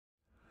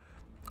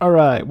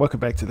Alright,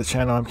 welcome back to the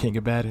channel. I'm King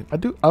of Bad.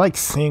 I like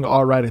saying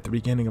alright at the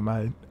beginning of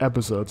my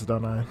episodes,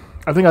 don't I?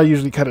 I think I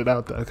usually cut it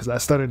out though, because I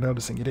started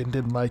noticing it and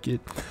didn't like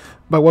it.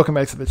 But welcome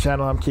back to the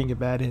channel. I'm King of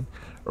Bad.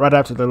 Right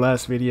after the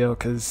last video,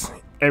 because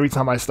every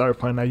time I start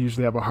playing, I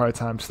usually have a hard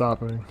time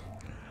stopping.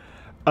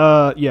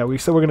 Yeah, we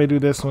said we're gonna do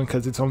this one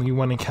because it's only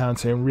one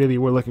encounter, and really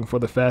we're looking for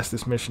the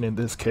fastest mission in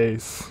this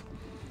case.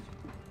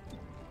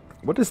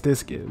 What does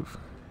this give?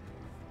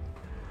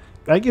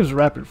 That gives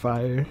rapid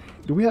fire.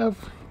 Do we have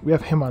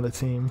him on the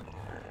team?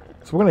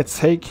 So we're gonna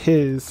take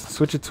his,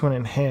 switch it to an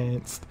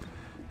enhanced,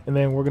 and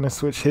then we're gonna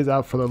switch his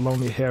out for the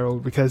Lonely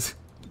Herald because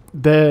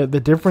the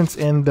difference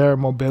in their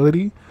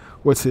mobility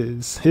was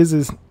his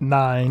is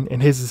 9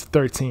 and his is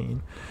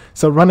 13.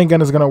 So running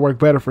gun is gonna work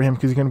better for him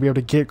because he's gonna be able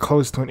to get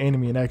close to an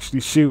enemy and actually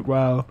shoot.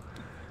 While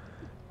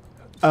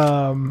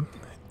I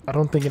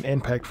don't think an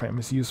impact frame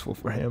is useful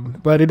for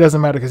him, but it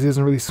doesn't matter because he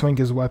doesn't really swing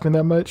his weapon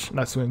that much.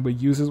 Not swing, but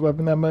use his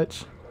weapon that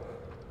much.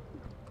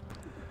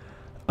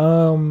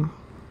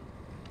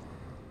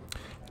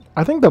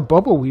 I think the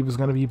bubble weave is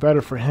going to be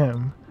better for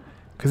him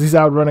because he's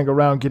out running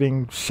around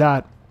getting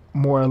shot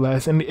more or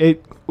less. And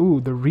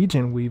the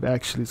region weave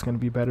actually is going to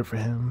be better for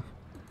him.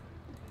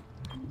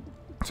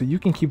 So you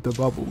can keep the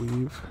bubble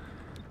weave.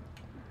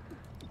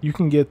 You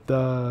can get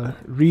the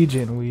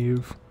region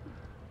weave.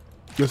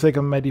 You'll take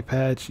a medi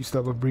patch. You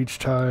still have a breach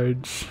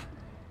charge.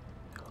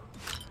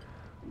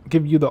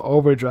 Give you the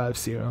overdrive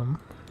serum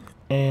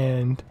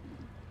and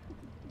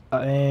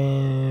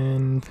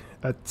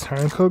a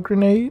turncoat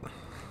grenade.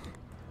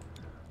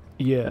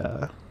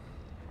 Yeah.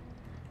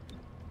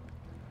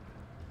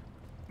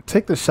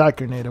 Take the shot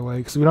grenade away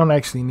because we don't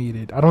actually need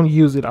it. I don't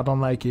use it. I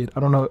don't like it. I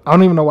don't know. I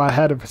don't even know why I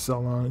had it for so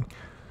long.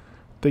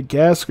 The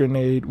gas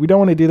grenade. We don't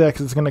want to do that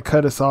because it's going to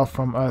cut us off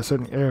from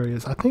certain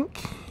areas. I think,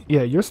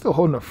 yeah, you're still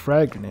holding a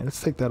frag grenade.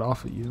 Let's take that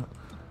off of you.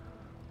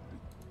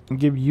 And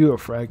give you a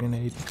frag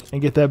grenade.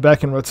 And get that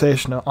back in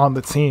rotation on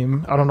the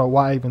team. I don't know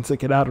why I even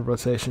took it out of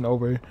rotation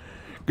over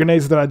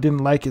grenades that I didn't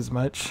like as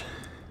much.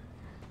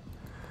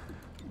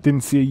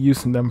 Didn't see a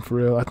use in them for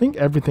real. I think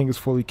everything is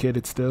fully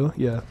kitted still.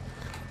 Yeah.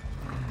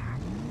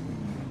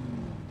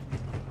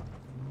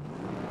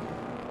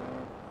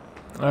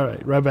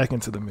 Alright, right back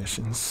into the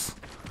missions.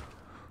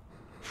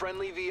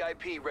 Friendly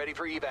VIP ready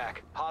for evac.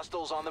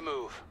 Hostiles on the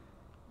move.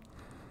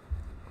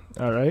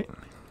 Alright.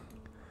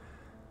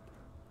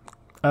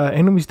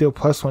 Enemies deal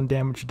 +1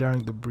 damage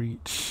during the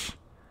breach.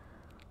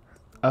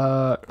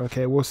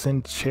 Okay, we'll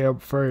send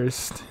Cherub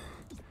first.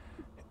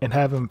 And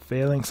have him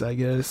phalanx, I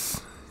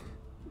guess.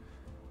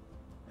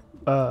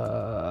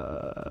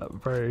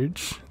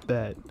 Verge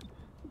that.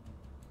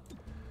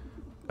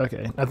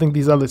 Okay, I think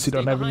these other two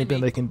don't have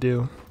anything they can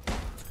do.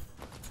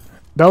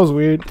 That was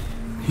weird.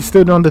 He's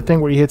still doing the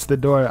thing where he hits the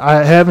door.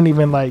 I haven't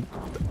even I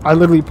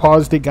literally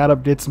paused it, got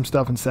up, did some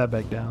stuff, and sat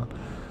back down.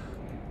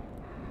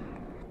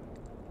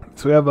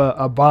 So we have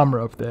a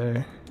bomber up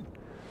there.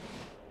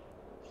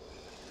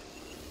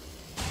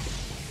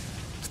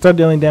 Start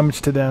dealing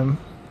damage to them.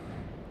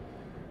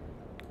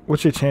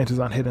 What's your chances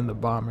on hitting the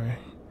bomber?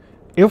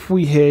 If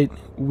we hit,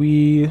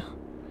 we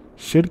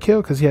should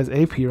kill because he has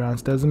AP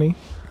rounds, doesn't he?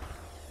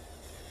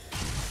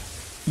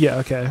 Yeah,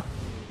 okay.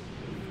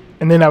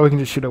 And then now we can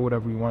just shoot at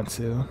whatever we want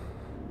to.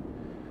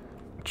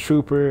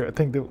 Trooper, I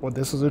think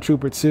this was a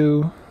Trooper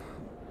 2.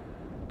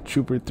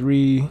 Trooper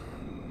 3.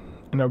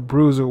 And a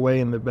Bruiser way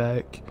in the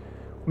back.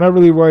 We're not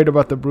really worried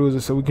about the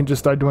Bruiser, so we can just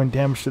start doing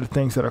damage to the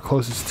things that are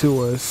closest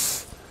to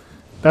us.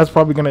 That's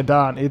probably going to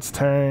die on its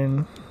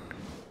turn.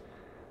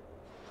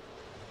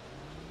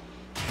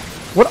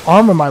 What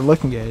arm am I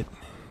looking at?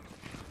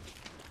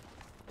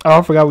 Oh,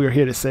 I forgot we were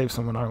here to save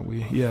someone, aren't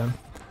we? Yeah.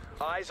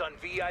 Eyes on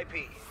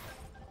VIP.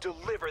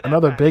 Deliver that.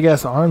 Another big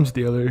ass arms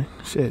dealer.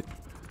 Shit.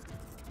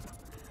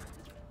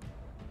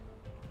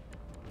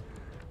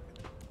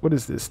 What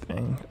is this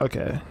thing?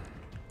 Okay.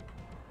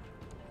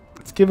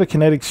 Let's give a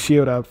kinetic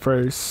shield out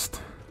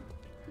first.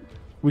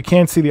 We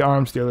can't see the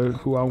arms dealer,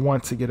 who I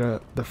want to get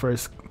the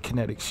first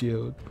kinetic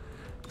shield.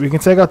 We can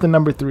take out the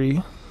number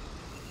 3.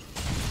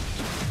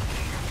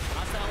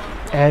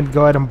 And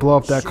go ahead and blow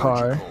up that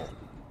car.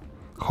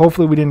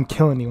 Hopefully we didn't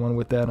kill anyone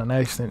with that on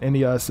accident.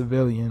 Any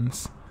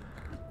civilians.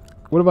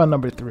 What about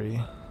number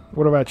 3?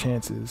 What are our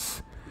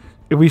chances?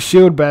 If we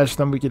shield bash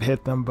them, we could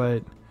hit them,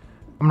 but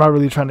I'm not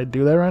really trying to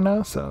do that right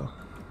now, so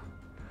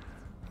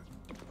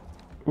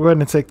we're going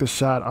to take the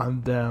shot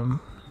on them.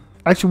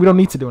 Actually, we don't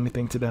need to do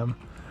anything to them.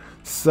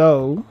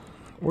 So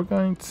we're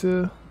going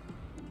to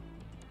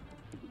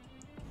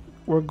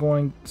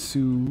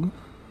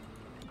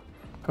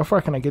how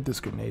far can I get this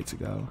grenade to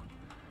go?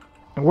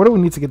 And where do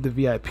we need to get the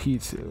VIP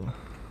to?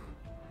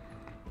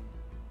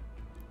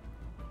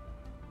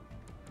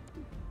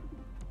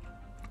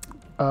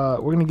 We're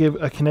going to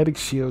give a kinetic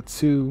shield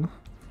to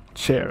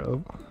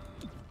Cherub.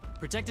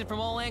 Protected from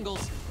all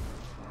angles.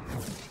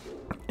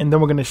 And then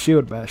we're going to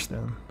shield bash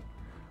them.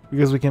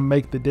 Because we can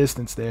make the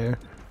distance there.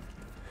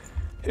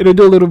 It'll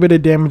do a little bit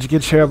of damage,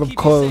 get Cherub up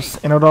close.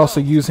 And it'll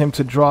also use him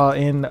to draw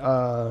in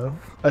a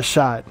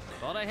shot.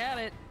 Thought I had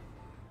it.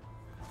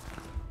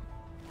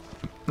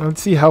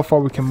 Let's see how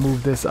far we can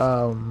move this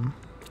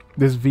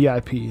this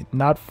VIP.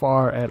 Not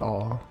far at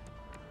all.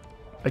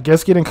 I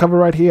guess getting cover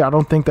right here. I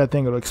don't think that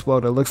thing will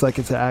explode. It looks like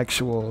it's an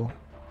actual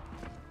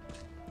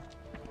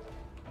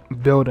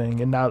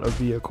building and not a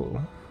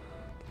vehicle.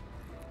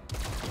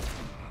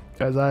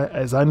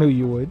 As I knew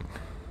you would.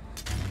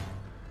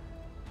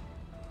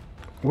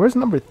 Where's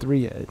number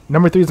 3 at?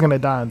 Number 3 is gonna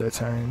die on their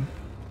turn.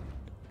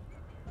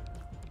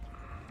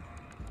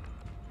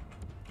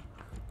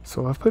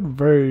 So I put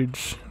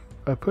Verge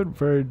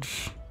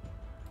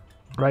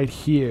right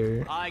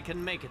here. I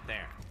can make it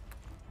there.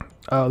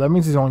 Oh, that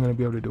means he's only going to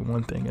be able to do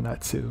one thing and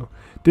not two.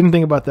 Didn't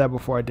think about that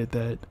before I did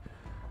that.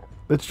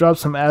 Let's drop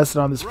some acid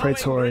on this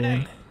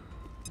Praetorian.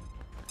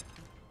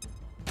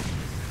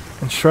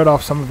 And shred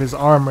off some of his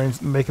armor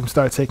and make him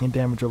start taking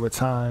damage over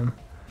time.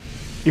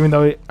 Even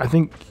though I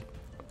think...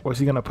 Was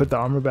he going to put the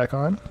armor back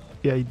on?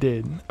 Yeah, he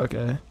did.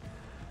 Okay.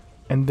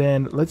 And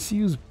then let's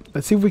see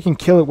if we can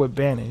kill it with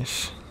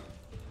Banish.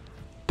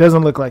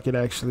 Doesn't look like it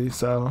actually,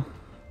 so...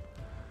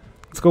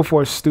 Let's go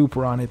for a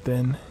stupor on it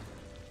then.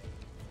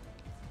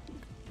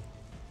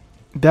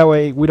 That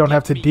way we don't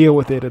have to deal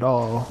with it at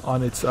all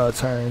on its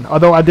turn.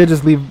 Although I did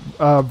just leave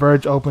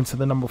Verge open to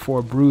the number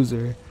 4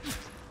 Bruiser.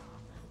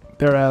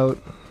 They're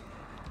out.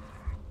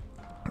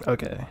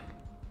 Okay.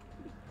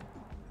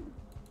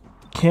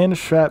 Can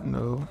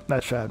Shrapnel,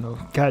 not Shrapnel,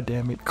 god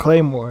damn it,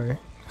 Claymore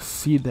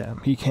see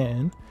them? He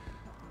can.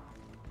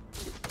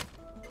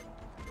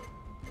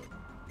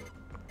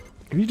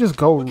 If you just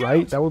go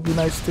right, that would be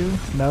nice too.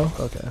 No?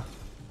 Okay.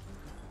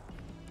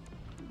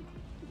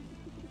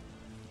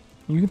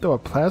 You can throw a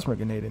plasma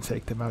grenade and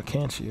take them out,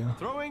 can't you?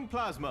 Throwing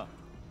plasma.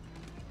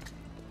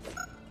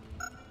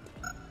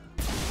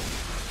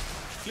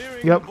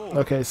 Yep.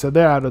 Okay, so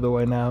they're out of the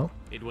way now.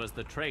 It was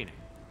the training.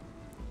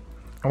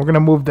 And we're gonna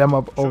move them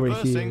up over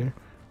here.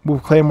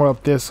 Move Claymore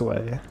up this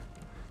way.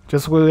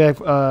 Just so we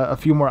have a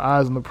few more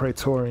eyes on the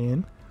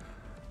Praetorian.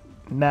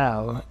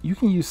 Now, you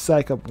can use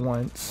Psych up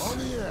once. On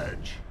the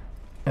edge.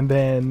 And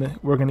then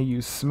we're gonna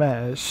use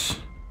Smash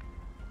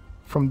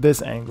from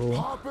this angle.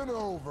 Popping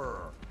over.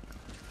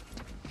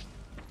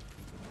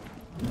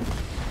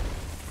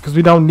 Because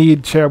we don't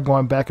need Cherub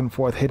going back and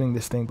forth hitting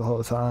this thing the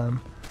whole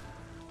time.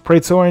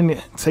 Praetorian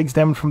takes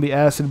damage from the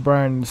acid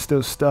burn and is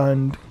still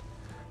stunned.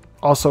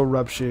 Also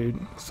ruptured.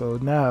 So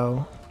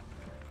now,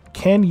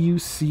 can you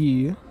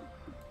see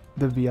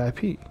the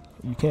VIP?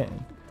 You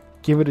can.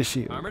 Give it a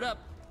shield. Armored up.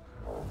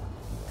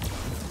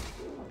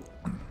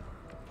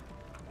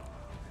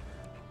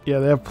 Yeah,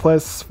 they have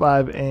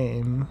 +5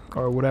 aim,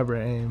 or whatever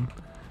aim.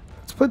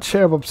 Let's put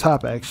Cherub up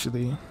top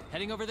actually.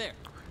 Heading over there.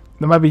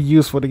 That might be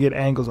useful to get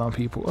angles on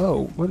people.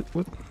 Oh, what?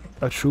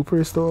 A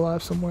trooper is still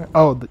alive somewhere?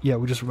 Oh, yeah,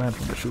 we just ran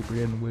from the trooper,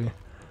 didn't we?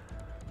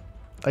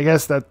 I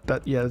guess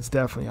yeah, it's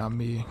definitely on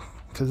me.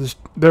 Because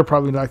they're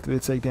probably likely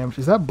to take damage.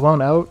 Is that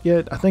blown out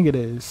yet? I think it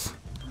is.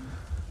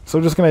 So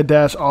we're just going to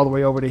dash all the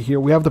way over to here.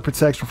 We have the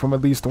protection from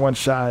at least one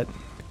shot.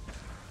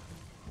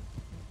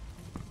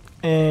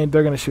 And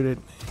they're going to shoot it.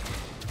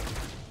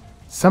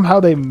 Somehow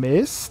they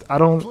missed?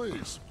 I'm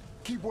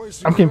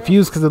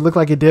confused because it looked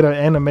like it did an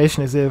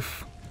animation as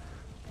if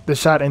the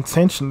shot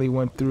intentionally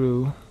went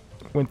through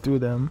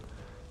them.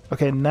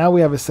 Okay, now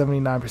we have a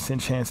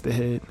 79% chance to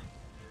hit.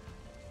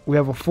 We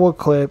have a full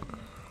clip,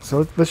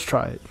 so let's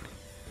try it.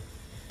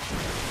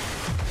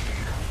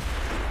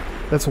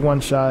 That's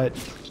one shot,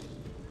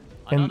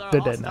 and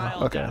they're dead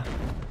now. Okay.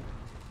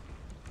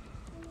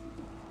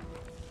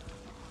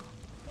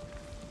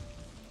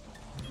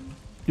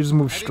 You just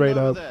move straight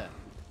up.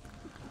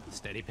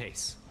 Steady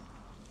pace.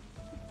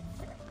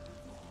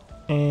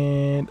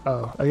 And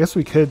oh, I guess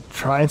we could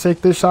try and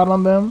take this shot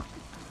on them.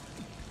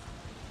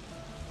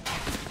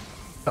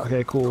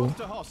 Okay, cool.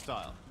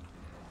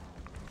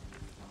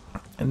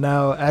 And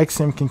now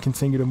Axiom can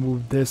continue to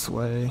move this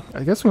way.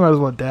 I guess we might as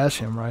well dash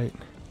him, right?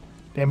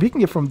 Damn, he can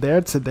get from there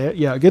to there.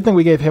 Yeah, good thing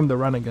we gave him the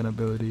running gun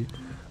ability.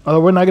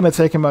 Although we're not going to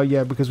take him out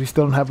yet because we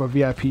still don't have our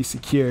VIP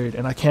secured.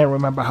 And I can't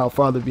remember how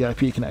far the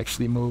VIP can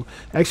actually move.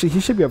 Actually, he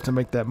should be able to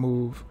make that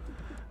move.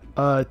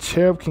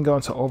 Cherub can go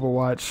into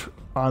Overwatch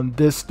on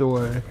this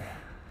door.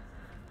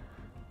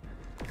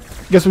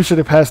 Guess we should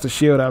have passed the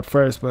shield out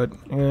first, but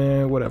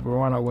whatever. We're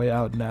on our way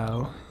out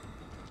now.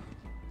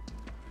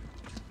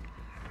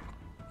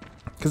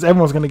 Because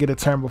everyone's going to get a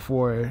turn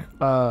before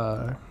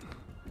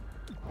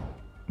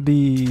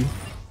the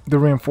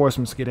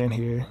reinforcements get in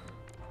here.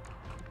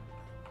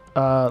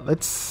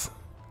 Let's...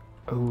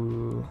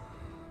 Ooh.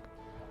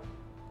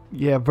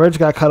 Yeah, Verge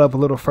got cut up a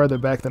little further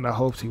back than I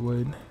hoped he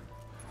would.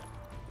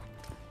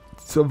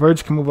 So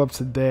Verge can move up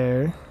to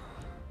there.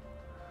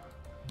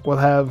 We'll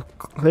have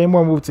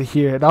Claymore move to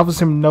here. It offers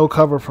him no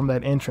cover from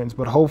that entrance,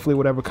 but hopefully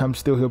whatever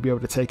comes through he'll be able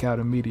to take out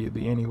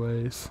immediately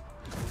anyways.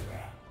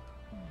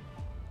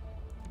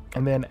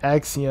 And then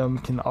Axiom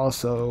can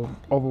also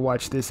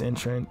overwatch this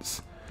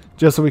entrance,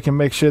 just so we can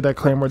make sure that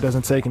Claymore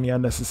doesn't take any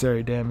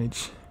unnecessary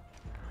damage.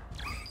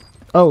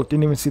 Oh,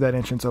 didn't even see that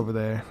entrance over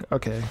there.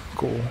 Okay,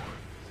 cool.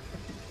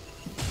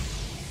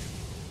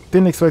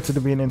 Didn't expect it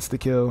to be an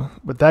insta-kill,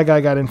 but that guy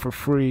got in for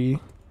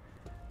free.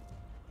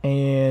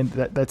 And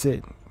that's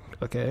it.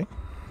 Okay.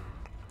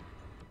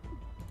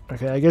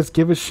 Okay, I guess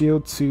give a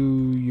shield to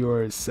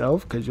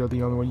yourself because you're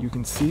the only one you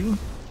can see.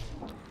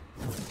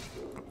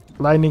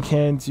 Lightning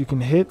cannons, you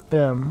can hit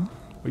them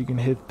or you can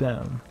hit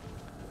them.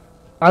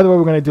 Either way,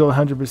 we're going to do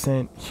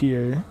 100%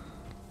 here.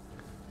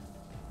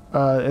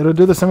 It'll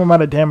do the same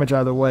amount of damage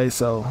either way,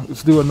 so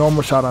let's do a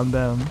normal shot on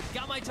them.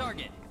 Got my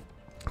target.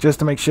 Just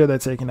to make sure they're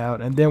taken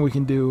out, and then we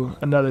can do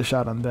another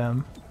shot on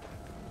them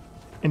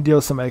and deal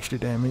some extra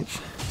damage.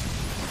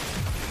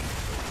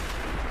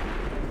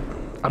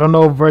 I don't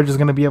know if Verge is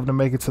going to be able to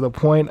make it to the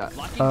point,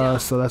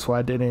 so that's why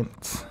I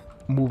didn't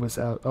move us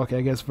out. Okay,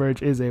 I guess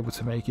Verge is able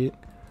to make it.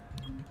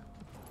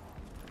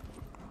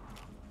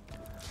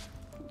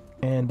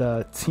 And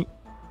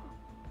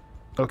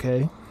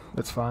okay,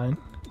 that's fine.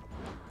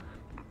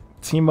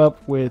 Team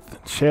up with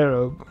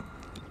Cherub.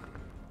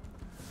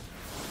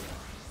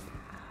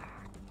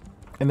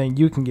 And then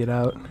you can get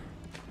out.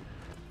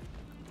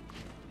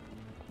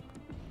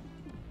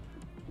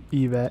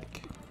 Evac.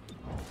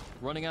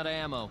 Running out of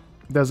ammo.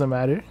 Doesn't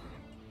matter.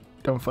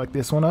 Don't fuck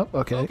this one up.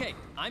 Okay. Okay,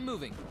 I'm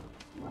moving.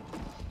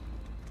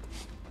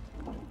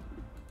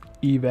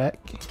 Evac.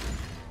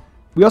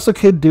 We also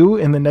could do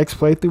in the next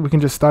playthrough, we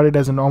can just start it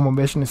as a normal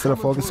mission instead of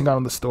focusing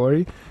on the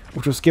story,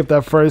 which will skip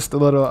that first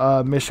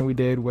little mission we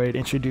did where it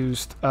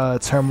introduced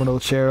Terminal,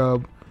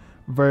 Cherub,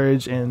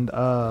 Verge, and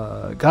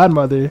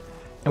Godmother,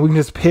 and we can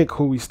just pick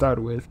who we start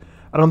with.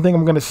 I don't think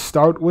I'm going to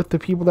start with the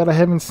people that I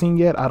haven't seen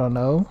yet. I don't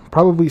know.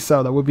 Probably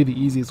so. That would be the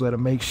easiest way to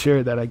make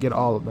sure that I get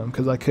all of them,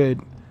 because I could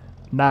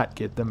not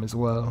get them as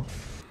well.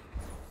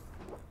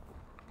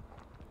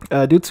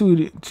 Due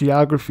to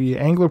geography,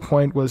 Angler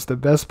Point was the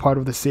best part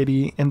of the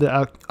city in the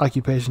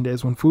occupation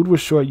days. When food was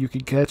short, you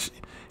could catch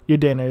your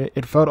dinner.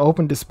 It felt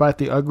open despite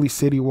the ugly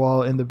city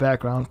wall in the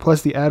background.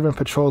 Plus, the Advent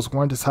patrols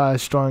weren't as high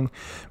strung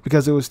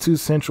because it was too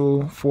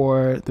central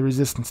for the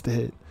resistance to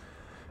hit.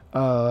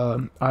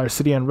 Our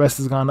city unrest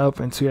has gone up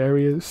in 2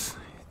 areas,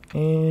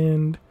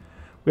 and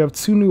we have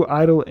 2 new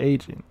idle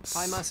agents.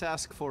 I must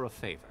ask for a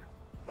favor.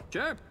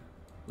 Sure.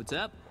 What's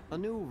up? A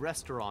new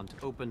restaurant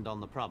opened on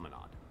the promenade.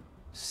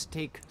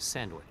 Steak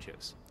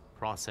sandwiches,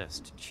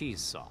 processed cheese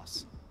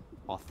sauce,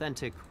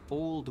 authentic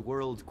old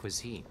world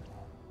cuisine.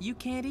 You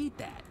can't eat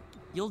that.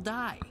 You'll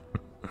die.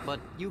 But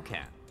you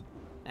can.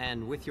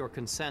 And with your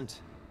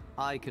consent,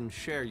 I can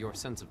share your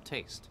sense of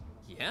taste.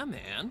 Yeah,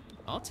 man.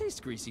 I'll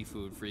taste greasy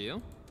food for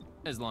you.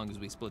 As long as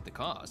we split the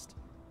cost.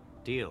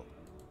 Deal.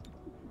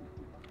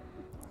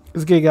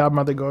 Let's get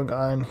Godmother going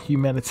on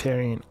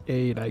humanitarian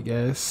aid, I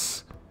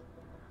guess.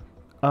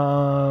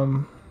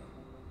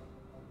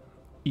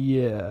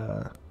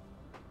 Yeah.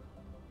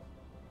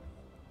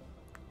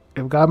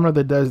 If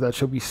Godmother does that,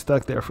 she'll be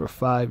stuck there for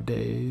 5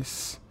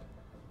 days.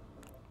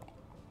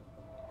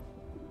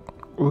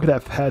 We could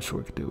have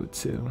Patchwork do it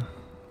too.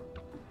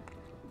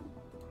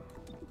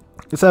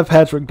 Let's have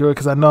Patchwork do it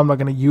because I know I'm not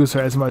going to use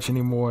her as much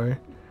anymore.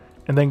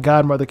 And then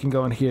Godmother can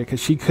go in here because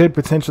she could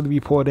potentially be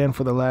pulled in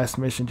for the last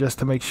mission just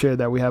to make sure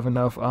that we have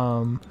enough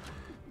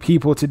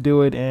people to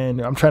do it. And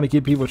I'm trying to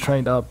get people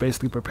trained up,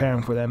 basically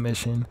preparing for that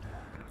mission.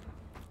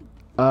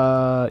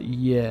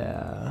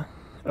 Yeah.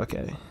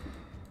 Okay.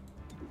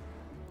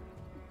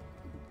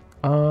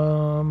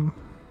 4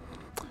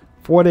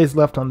 days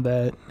left on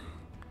that.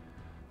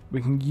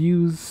 We can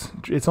use,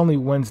 it's only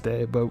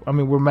Wednesday, but I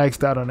mean, we're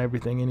maxed out on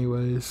everything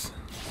anyways.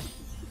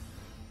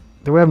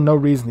 Then we have no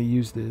reason to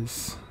use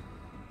this.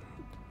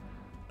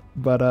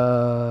 But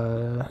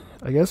I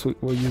guess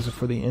we'll use it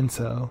for the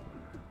intel.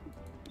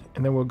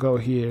 And then we'll go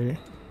here.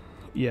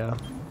 Yeah.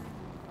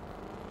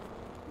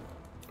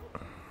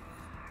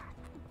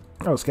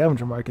 Oh,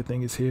 scavenger market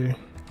thing is here.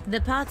 The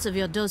parts of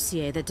your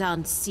dossier that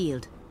aren't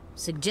sealed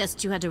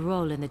suggest you had a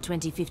role in the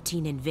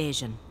 2015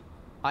 invasion.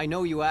 I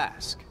know you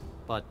ask,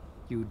 but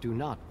you do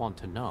not want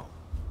to know.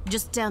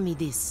 Just tell me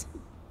this.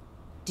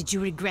 Did you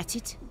regret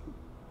it?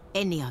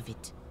 Any of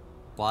it?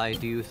 Why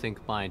do you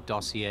think my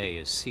dossier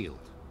is sealed?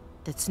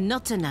 That's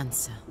not an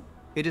answer.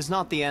 It is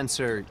not the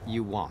answer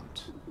you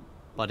want,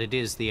 but it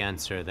is the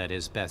answer that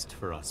is best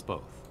for us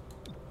both.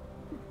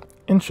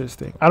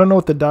 Interesting. I don't know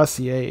what the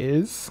dossier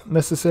is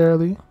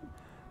necessarily.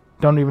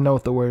 Don't even know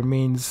what the word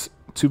means,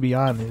 to be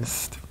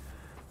honest.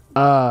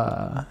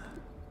 But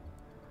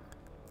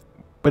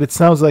it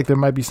sounds like there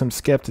might be some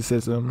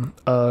skepticism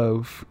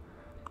of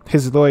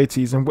his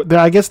loyalties, and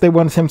I guess they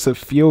wanted him to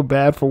feel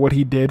bad for what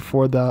he did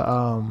for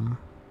the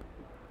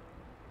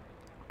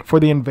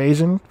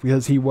invasion,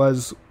 because he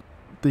was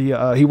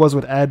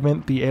with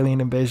Advent, the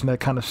alien invasion that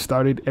kind of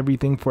started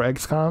everything for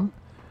XCOM.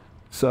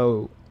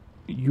 So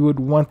you would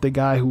want the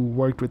guy who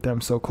worked with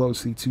them so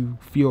closely to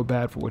feel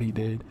bad for what he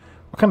did.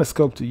 What kind of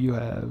scope do you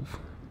have?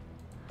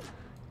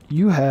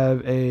 You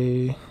have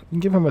you can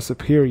give him a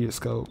superior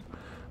scope,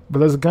 but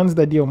there's guns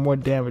that deal more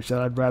damage that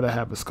I'd rather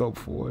have a scope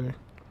for.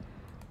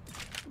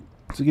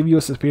 So give you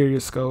a superior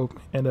scope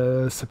and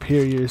a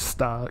superior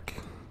stock.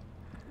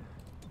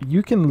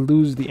 You can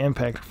lose the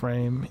impact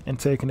frame and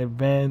take an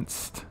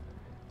advanced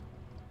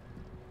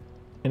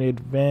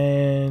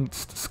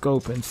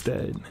scope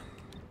instead.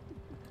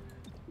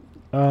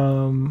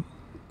 You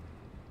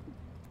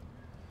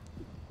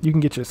can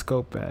get your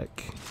scope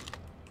back.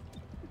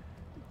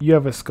 You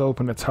have a scope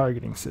and a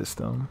targeting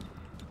system.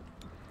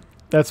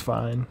 That's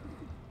fine.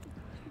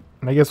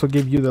 And I guess we'll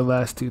give you the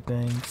last two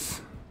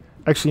things.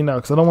 Actually, no,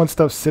 because I don't want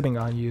stuff sitting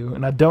on you.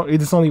 And I don't,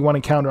 it's only one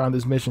encounter on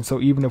this mission,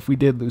 so even if we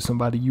did lose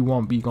somebody, you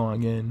won't be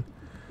going in.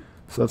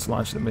 So let's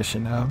launch the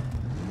mission now.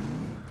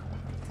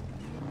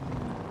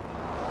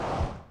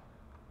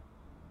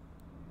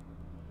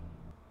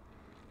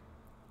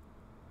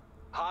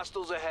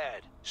 Hostiles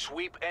ahead.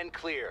 Sweep and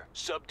clear.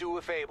 Subdue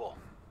if able.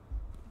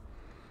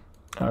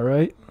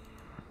 Alright.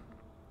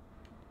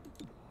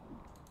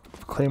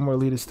 Claymore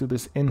lead us through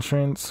this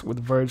entrance, with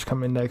Verge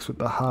coming next with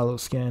the hollow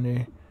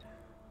scanner.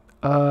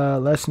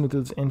 Last unit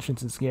through this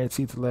entrance is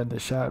guaranteed to land the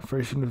shot.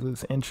 First unit through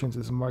this entrance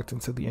is marked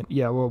until the end.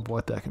 Yeah, we'll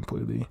abort that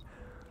completely.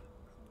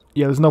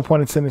 Yeah, there's no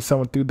point in sending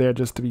someone through there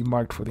just to be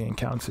marked for the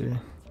encounter.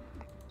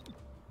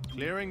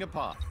 Clearing a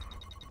path.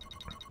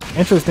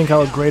 Interesting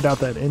how it grayed out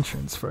that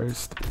entrance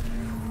first.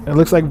 It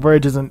looks like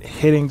Verge isn't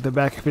hitting the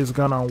back of his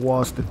gun on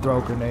walls to throw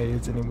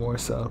grenades anymore,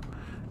 so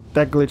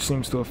that glitch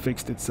seems to have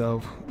fixed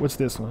itself. What's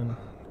this one?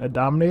 A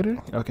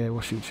Dominator? Okay,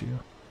 we'll shoot you.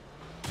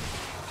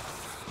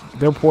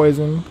 They're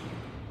poisoned.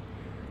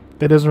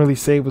 That doesn't really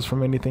save us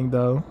from anything,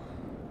 though.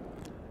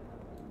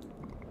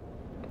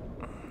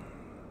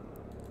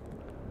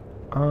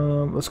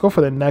 Let's go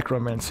for the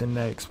Necromancer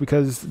next,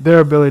 because their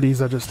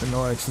abilities are just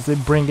annoying since they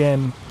bring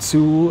in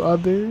two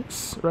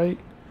others, right?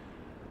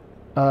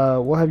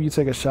 We'll have you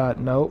take a shot.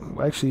 Nope.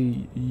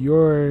 Actually,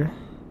 you're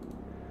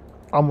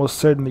almost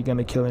certainly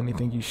gonna kill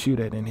anything you shoot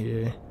at in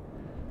here.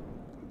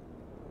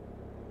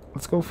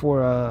 Let's go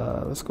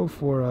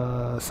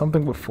for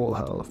something with full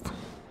health.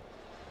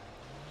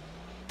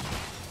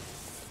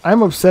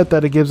 I'm upset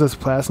that it gives us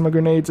plasma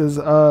grenades as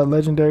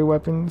legendary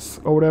weapons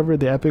or whatever,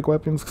 the epic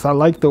weapons, because I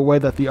like the way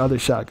that the other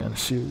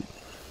shotguns shoot.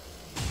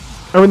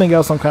 Everything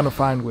else I'm kind of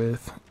fine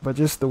with, but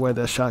just the way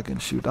that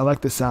shotguns shoot, I like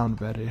the sound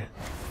better.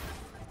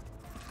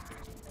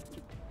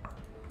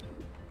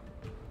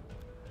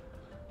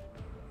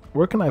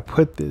 Where can I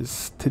put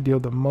this to deal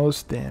the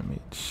most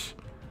damage?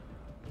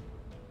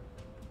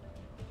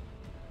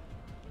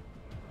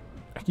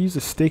 I can use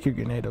a sticker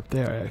grenade up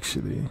there,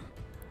 actually.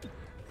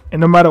 And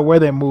no matter where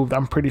they moved,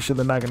 I'm pretty sure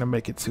they're not going to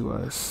make it to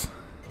us.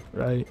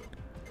 Right?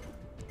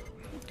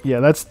 Yeah,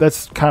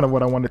 that's kind of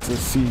what I wanted to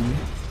see.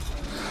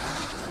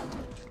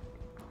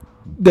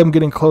 Them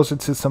getting closer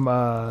to some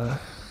of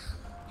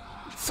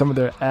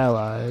their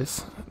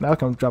allies. Now I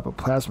can drop a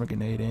plasma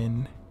grenade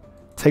in.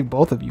 Take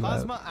both of you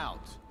Plasma out.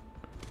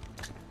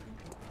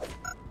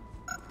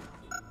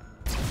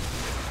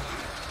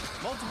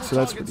 Multiple So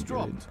that's targets pretty good.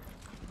 dropped.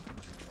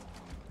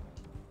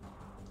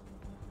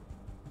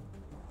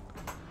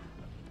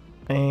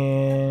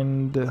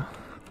 And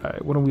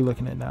alright, what are we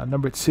looking at now?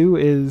 Number 2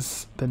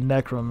 is the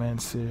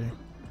Necromancer.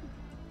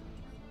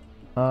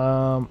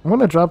 I'm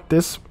gonna drop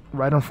this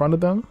right in front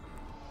of them,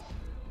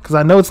 because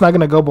I know it's not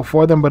gonna go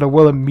before them, but it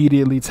will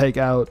immediately take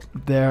out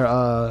their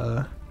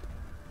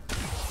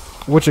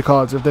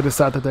whatchamacallits if they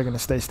decide that they're gonna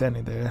stay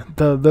standing there.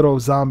 The little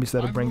zombies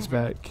that it brings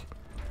back.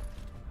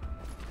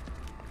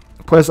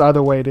 Plus,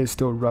 either way, it is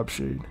still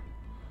ruptured.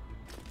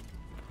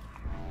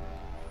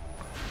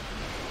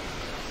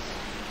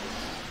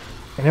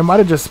 And it might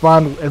have just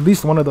spawned at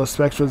least one of those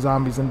spectral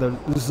zombies in the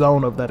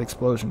zone of that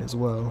explosion as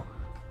well.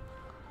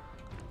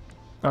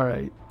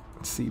 Alright,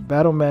 let's see.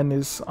 Battle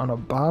Madness on a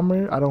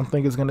bomber. I don't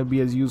think it's going to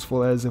be as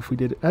useful as if we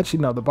did.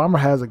 Actually, no, the bomber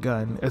has a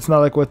gun. It's not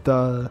like with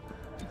the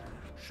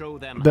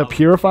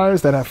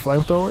purifiers that have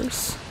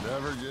flamethrowers.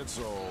 Never gets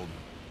old.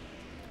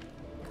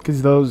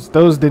 Because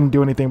those didn't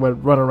do anything but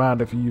run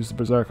around if you used the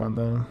Berserk on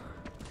them.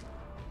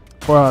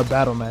 For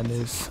Battle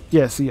Madness.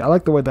 Yeah, see, I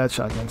like the way that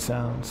shotgun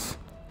sounds.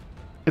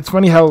 It's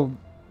funny how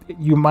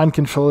you mind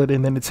control it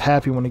and then it's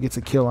happy when it gets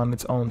a kill on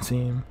its own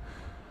team.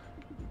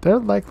 They're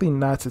likely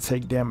not to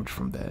take damage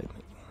from that.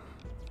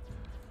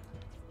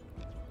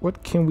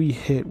 What can we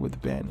hit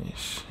with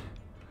Banish?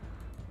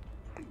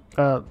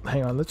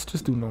 Hang on, let's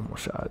just do normal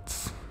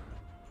shots.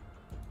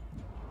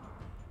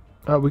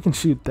 We can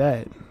shoot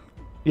that.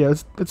 Yeah,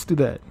 let's do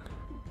that.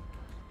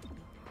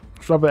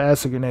 Drop an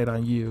acid grenade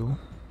on you.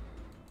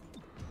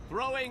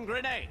 Throwing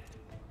grenade.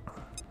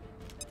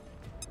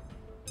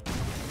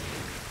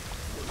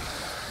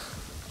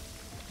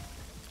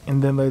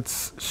 And then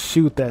let's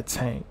shoot that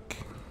tank.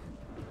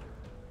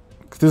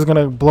 Cause this is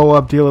gonna blow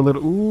up, deal a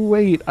little. Ooh,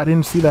 wait, I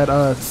didn't see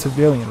that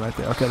civilian right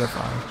there. Okay, they're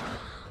fine.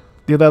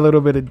 Deal that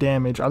little bit of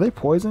damage. Are they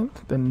poisoned?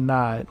 They're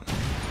not.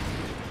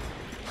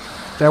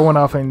 That went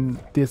off and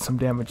did some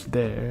damage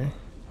there.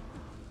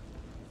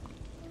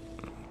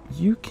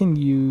 You can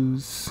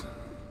use.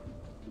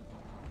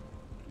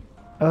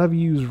 I'll have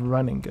you use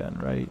running gun,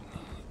 right?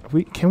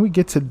 Can we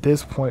get to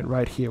this point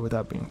right here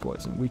without being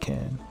poisoned? We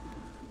can.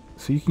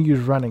 So you can use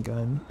running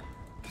gun.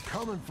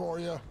 Coming for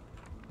you.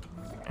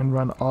 And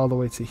run all the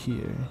way to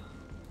here.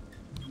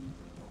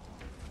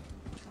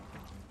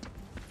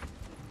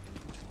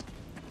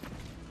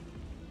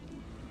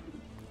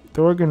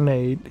 Throw a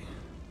grenade.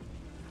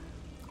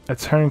 A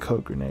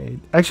turncoat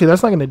grenade. Actually,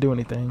 that's not going to do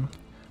anything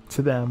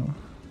to them.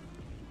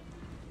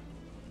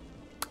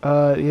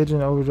 The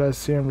Agent Overdrive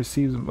Serum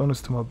receives a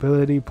bonus to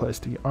mobility,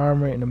 +3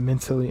 armor, and a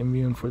mentally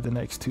immune for the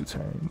next 2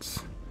 turns.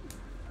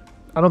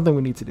 I don't think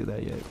we need to do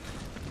that yet.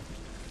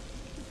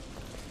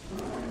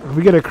 If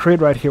we get a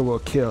crit right here, we'll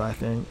kill, I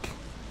think.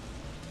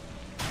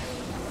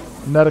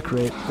 Not a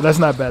crit, but that's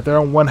not bad. They're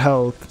on 1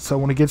 health, so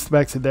when it gets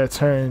back to their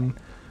turn,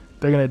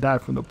 they're going to die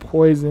from the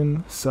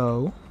poison,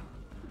 so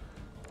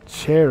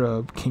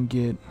Cherub can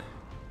get...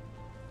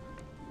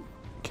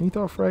 Can you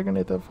throw a frag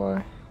grenade that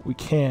far? We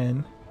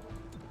can.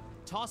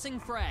 Tossing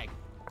frag.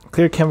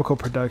 Clear chemical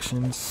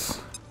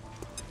productions.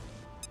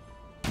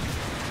 Wow,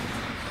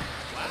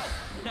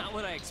 not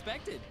what I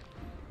expected.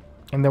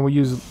 And then we'll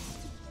use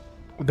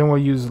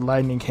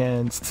lightning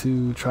cans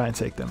to try and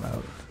take them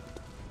out.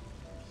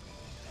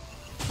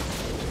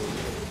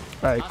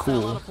 Alright,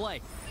 cool.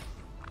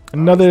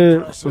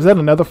 Another, was that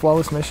another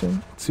flawless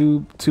mission?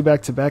 Two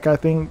back to back, I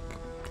think.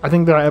 I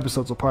think there are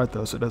episodes apart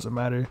though, so it doesn't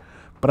matter.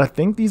 But I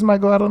think these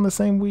might go out on the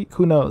same week.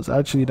 Who knows? I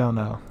actually don't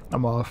know.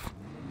 I'm off.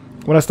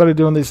 When I started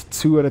doing this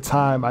 2 at a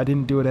time, I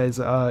didn't do it as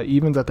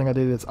evens. I think I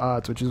did it as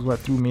odds, which is what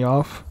threw me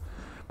off.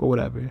 But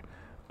whatever.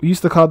 We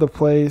used to call the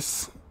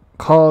place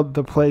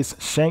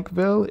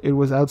Shankville. It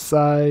was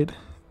outside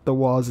the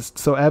walls,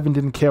 so Evan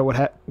didn't care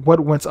what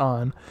went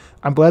on.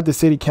 I'm glad the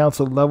city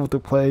council leveled the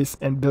place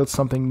and built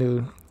something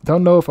new.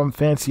 Don't know if I'm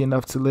fancy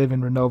enough to live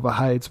in Renova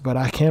Heights, but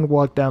I can't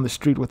walk down the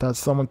street without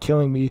someone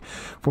killing me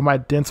for my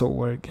dental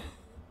work.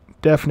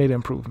 Definite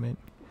improvement.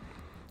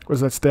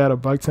 Was that stay out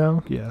of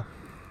Bugtown? Yeah.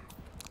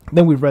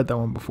 Then we've read that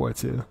one before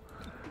too.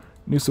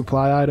 New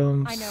supply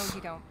items. I know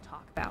you don't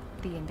talk about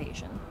the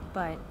invasion,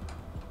 but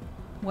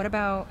what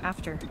about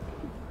after?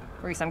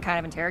 Were you some kind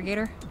of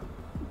interrogator?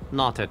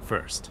 Not at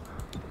first.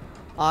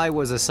 I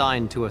was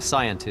assigned to a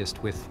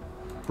scientist with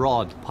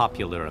broad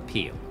popular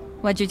appeal.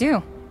 What'd you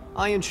do?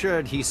 I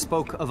ensured he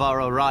spoke of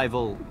our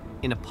arrival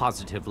in a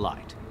positive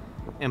light,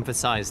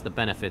 emphasized the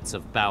benefits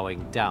of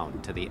bowing down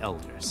to the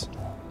elders.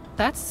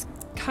 That's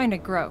kinda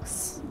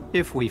gross.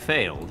 If we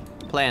failed,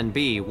 Plan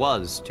B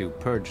was to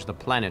purge the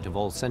planet of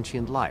all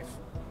sentient life.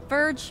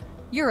 Verge,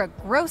 you're a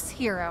gross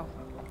hero.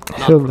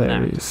 Not from that.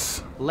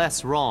 Hilarious.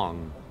 Less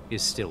wrong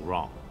is still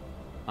wrong.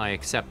 I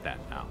accept that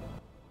now.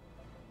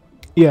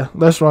 Yeah,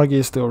 less wrong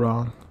is still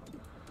wrong.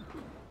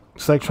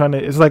 It's like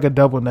it's like a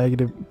double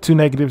negative. 2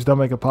 negatives don't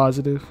make a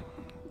positive.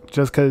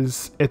 Just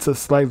because it's a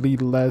slightly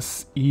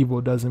less evil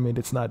doesn't mean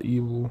it's not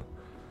evil.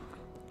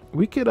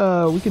 We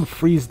can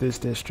freeze this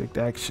district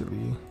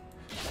actually.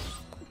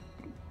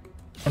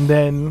 And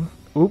then,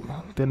 oop,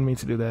 didn't mean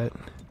to do that.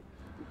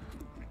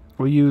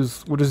 We'll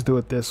just do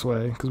it this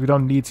way because we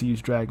don't need to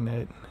use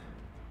Dragnet.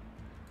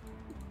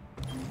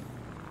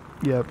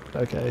 Yep,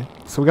 okay.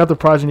 So we got the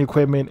progeny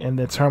equipment and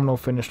the terminal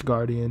finished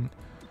Guardian.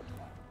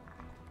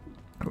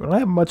 We don't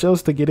have much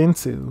else to get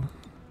into.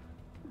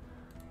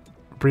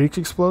 Breach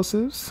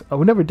explosives?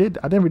 Oh, I never did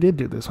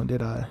do this one,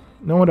 did I?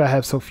 No wonder I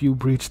have so few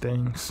breach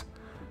things.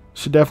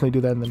 Should definitely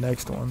do that in the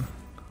next one.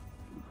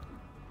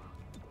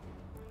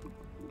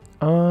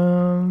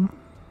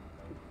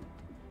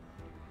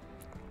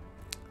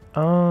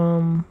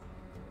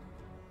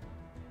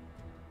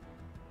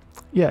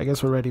 Yeah, I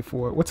guess we're ready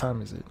for it. What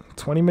time is it?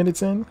 20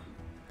 minutes in?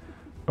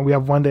 And we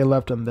have 1 day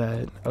left on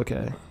that.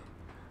 Okay.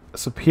 A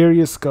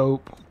superior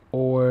scope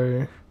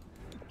or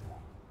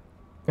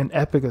an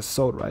epic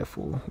assault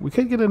rifle. We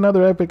could get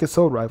another epic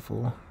assault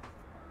rifle.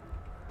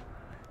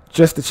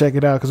 Just to check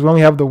it out, because we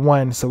only have the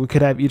one, so we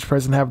could have each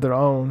person have their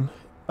own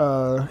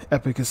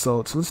epic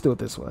assault. So let's do it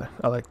this way.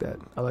 I like that.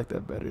 I like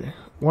that better.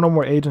 One or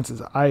more agents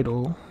is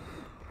idle.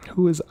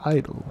 Who is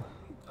idle?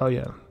 Oh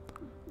yeah.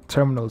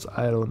 Terminal's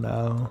idle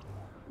now.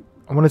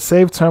 I'm going to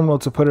save Terminal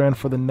to put her in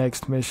for the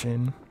next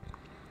mission.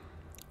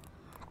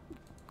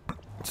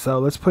 So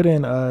let's put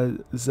in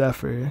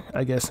Zephyr,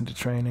 I guess, into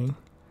training.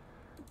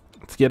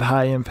 Let's get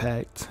high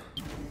impact.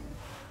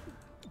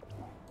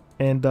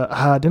 And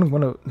I didn't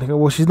want to...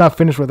 Well, she's not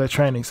finished with her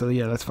training, so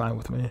yeah, that's fine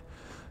with me.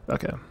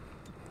 Okay.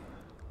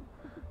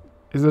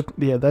 Is it?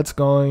 Yeah, that's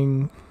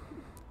going...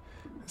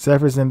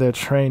 Zephyr's in their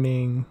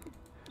training.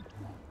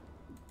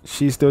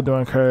 She's still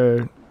doing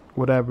her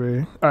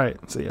whatever.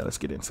 Alright, so yeah, let's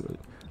get into it.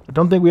 I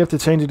don't think we have to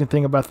change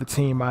anything about the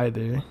team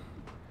either.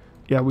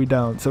 Yeah, we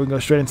don't. So we can go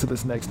straight into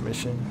this next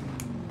mission.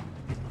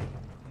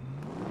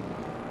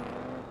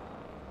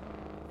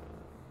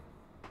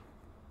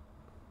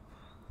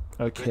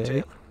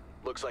 Okay.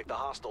 Looks like the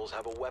hostiles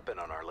have a weapon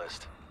on our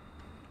list.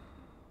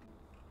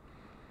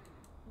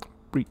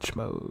 Breach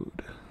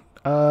mode.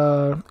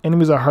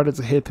 Enemies are harder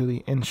to hit through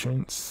the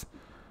entrance.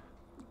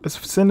 Let's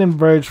send in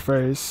Verge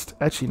first.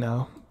 Actually,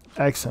 no.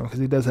 Ask him, because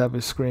he does have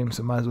his scream,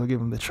 so might as well give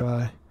him the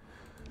try.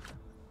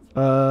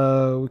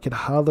 We could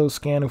hollow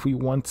scan if we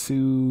want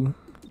to.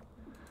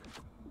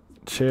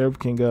 Cherub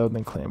can go,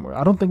 then Claymore.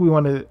 I don't think we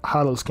want to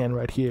hollow scan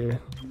right here.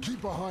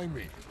 Keep behind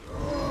me.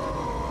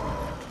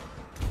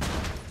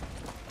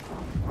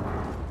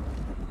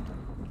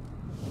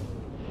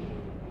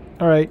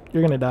 Alright,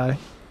 you're gonna die.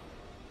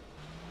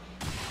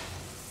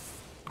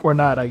 Or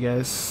not, I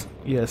guess.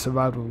 Yeah,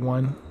 survived with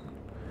 1.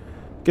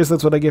 Guess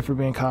that's what I get for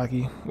being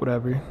cocky.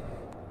 Whatever.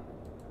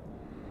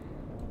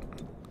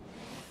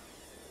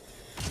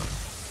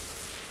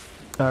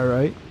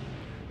 Alright.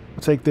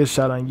 I'll take this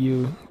shot on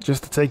you.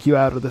 Just to take you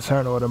out of the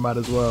turn order, might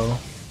as well.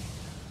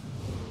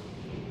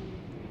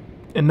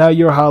 And now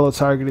you're hollow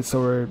targeted, so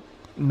we're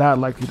not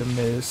likely to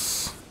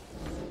miss.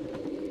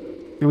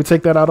 Did we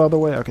take that out all the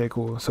way? Okay,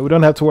 cool. So we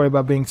don't have to worry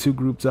about being 2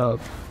 grouped up.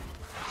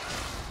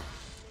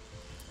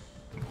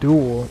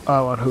 Duel?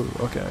 Oh, on who?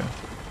 Okay.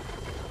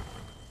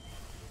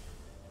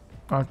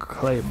 On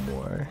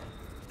Claymore.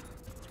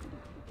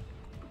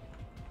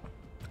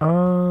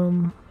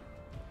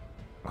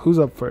 Who's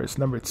up first?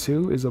 Number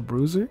 2 is a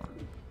bruiser.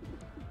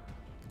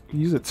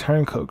 Use a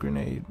turncoat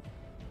grenade.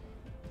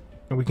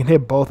 And we can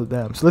hit both of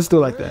them. So let's do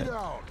it like that.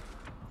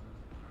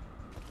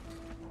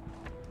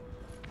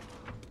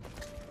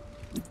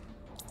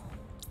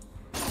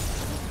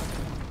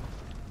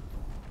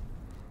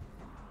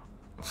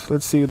 So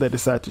let's see who they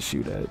decide to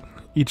shoot at.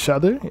 Each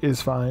other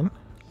is fine.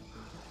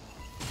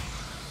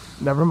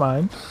 Never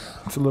mind.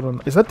 It's a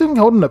little. Is that thing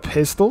holding a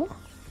pistol?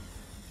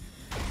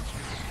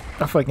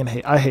 I fucking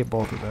hate. I hate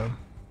both of them.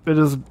 It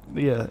is,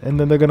 yeah. And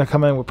then they're gonna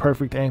come in with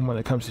perfect aim when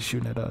it comes to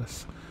shooting at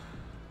us.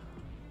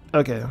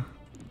 Okay.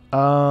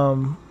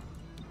 I'm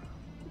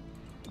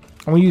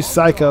gonna use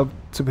Psych Up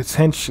to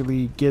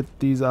potentially get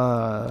these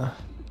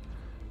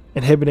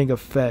inhibiting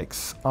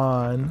effects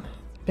on.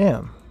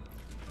 Damn.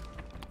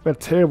 We have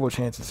terrible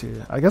chances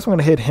here. I guess I'm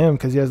gonna hit him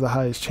because he has the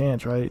highest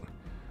chance, right?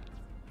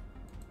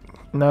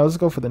 No, let's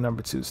go for the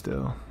number 2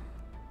 still.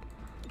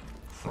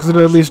 Because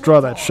it'll at least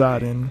draw that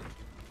shot in.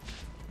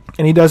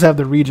 And he does have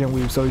the Regent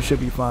Weave, so he should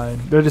be fine.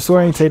 They're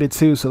disorientated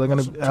too, so they're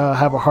gonna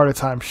have a harder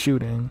time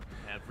shooting.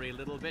 Every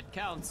little bit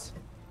counts.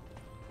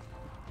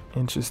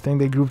 Interesting.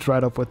 They grouped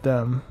right up with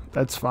them.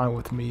 That's fine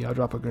with me. I'll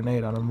drop a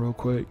grenade on them real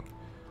quick.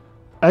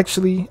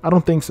 Actually, I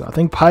don't think so. I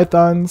think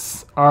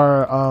Pythons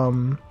are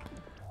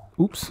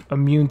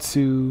immune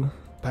to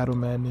Battle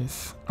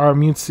Madness. Are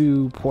immune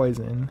to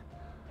poison.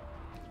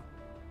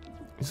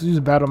 Let's use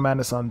Battle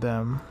Madness on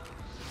them.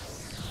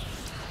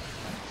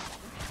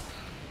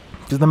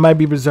 Because they might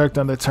be berserked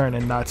on their turn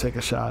and not take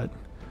a shot.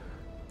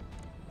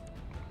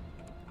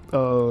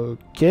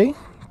 Okay.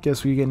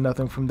 Guess we get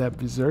nothing from that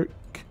berserk.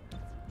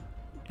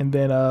 And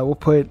then we'll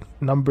put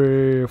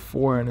number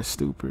 4 in a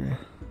stupor.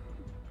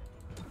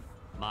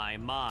 My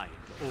mind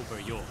over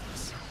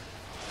yours.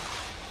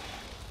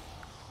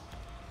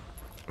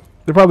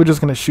 They're probably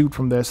just going to shoot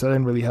from there, so that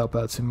didn't really help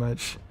out too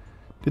much.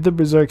 Did the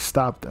berserk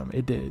stop them?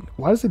 It did.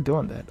 Why is it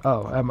doing that?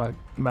 Oh, I have my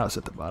mouse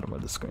at the bottom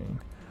of the screen.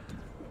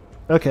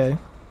 Okay.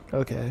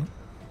 Okay.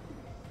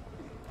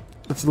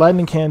 Let's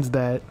lightning cans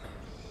that.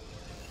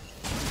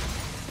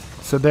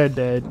 So they're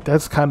dead.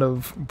 That's kind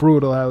of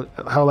brutal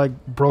how like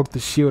broke the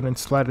shield and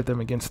splattered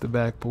them against the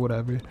back, but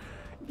whatever.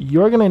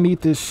 You're gonna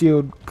need this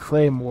shield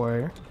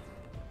Claymore.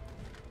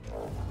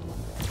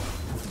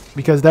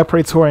 Because that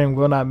Praetorian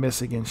will not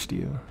miss against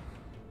you.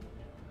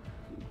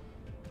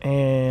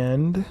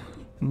 And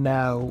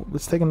now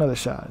let's take another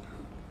shot.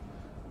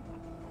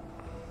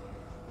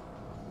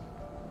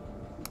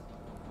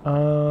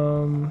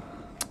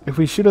 If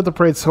we shoot at the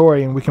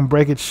Praetorian, we can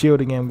break its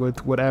shield again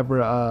with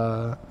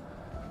whatever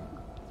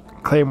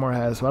Claymore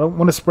has. So I don't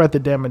want to spread the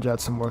damage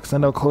out some more because I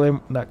know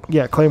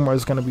Claymore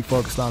is going to be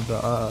focused on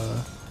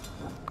the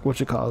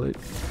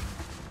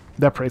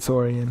that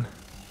Praetorian.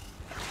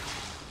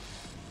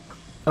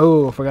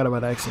 Oh, I forgot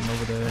about Axiom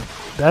over there.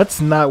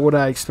 That's not what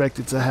I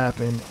expected to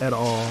happen at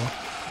all.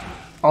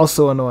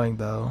 Also annoying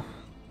though.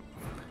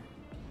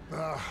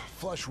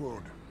 Flesh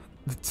wound.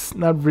 It's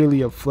not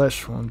really a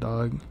flesh wound,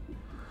 dog.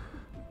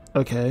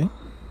 Okay.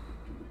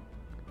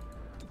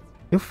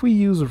 If we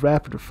use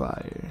rapid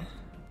fire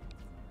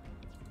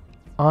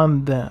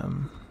on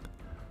them,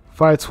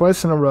 fire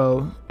twice in a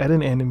row at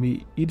an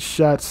enemy, each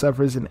shot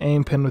suffers an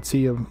aim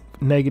penalty of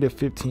negative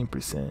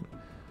 15%.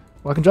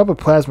 Well, I can drop a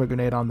plasma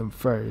grenade on them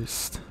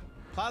first.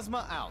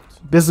 Plasma out.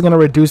 This is going to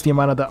reduce the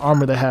amount of the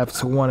armor they have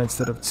to 1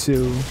 instead of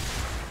 2.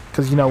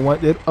 Because, you know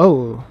what?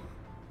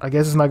 I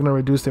guess it's not going to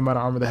reduce the amount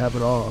of armor they have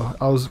at all.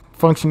 I was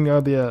functioning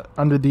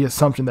under the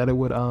assumption that it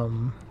would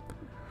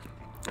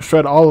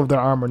shred all of their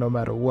armor no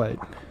matter what.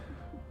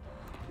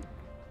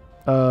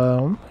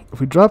 If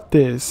we drop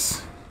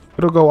this,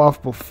 it'll go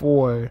off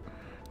before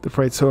the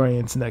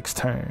Praetorian's next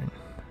turn.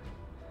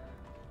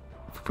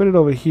 If we put it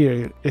over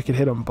here, it could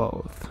hit them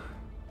both.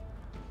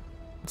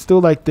 Let's do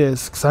it like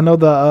this, because I know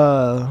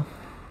the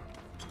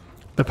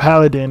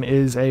Paladin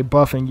is a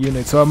buffing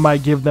unit, so it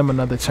might give them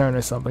another turn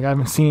or something. I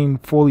haven't seen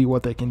fully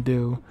what they can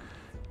do.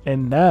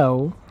 And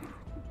now,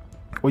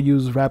 we'll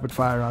use rapid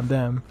fire on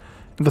them.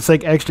 And let's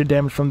take extra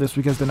damage from this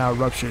because they're now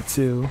ruptured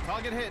too.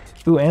 Target hit.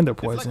 Ooh, and they're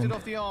poisoned.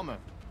 Off the armor.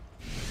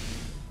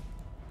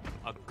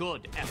 A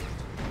good effort.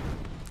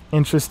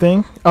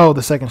 Interesting. Oh,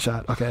 the second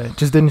shot. Okay,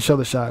 just didn't show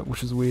the shot,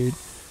 which is weird.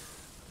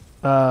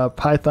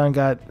 Python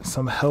got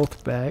some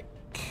health back.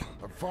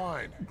 I'm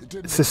fine.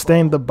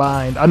 Sustained the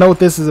bind. I know what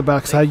this is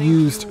about because I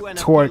used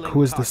Torque,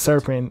 who is the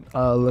serpent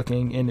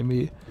looking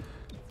enemy.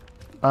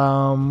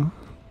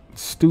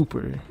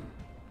 Stupor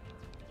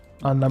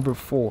on number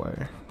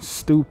 4.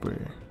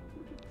 Stupor.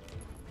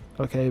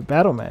 Okay,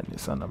 Battle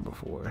Madness on number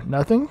 4.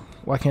 Nothing?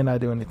 Why can't I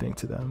do anything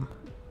to them?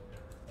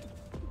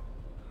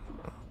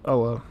 Oh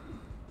well.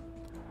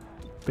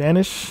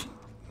 Banish?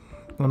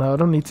 Well, no, I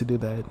don't need to do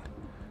that.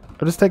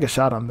 I'll just take a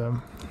shot on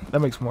them. That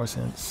makes more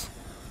sense.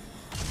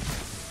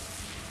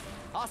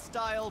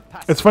 Hostile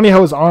passive. It's funny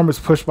how his arm is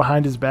pushed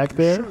behind his back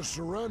there. Should've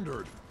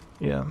surrendered.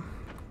 Yeah.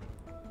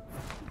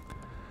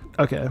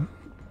 Okay.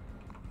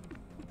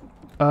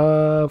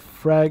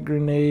 Frag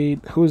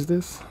grenade. Who is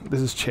this?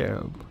 This is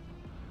Cherub.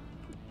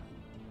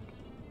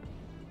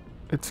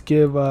 Let's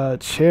give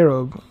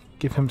Cherub,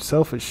 give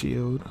himself a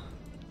shield.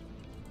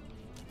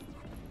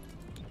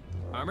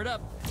 Armored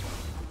up.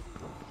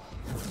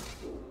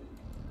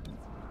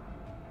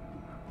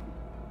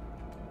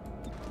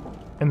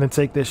 And then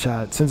take this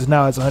shot, since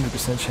now it's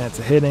 100% chance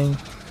of hitting.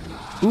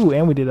 Ooh,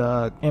 and we did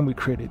and we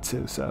critted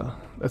too, so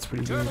that's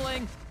pretty good.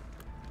 Turtling.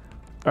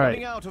 All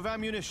Running right, out of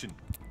ammunition.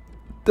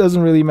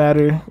 doesn't really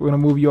matter. We're gonna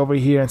move you over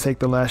here and take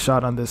the last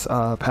shot on this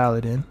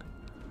paladin.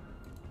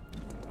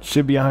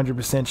 Should be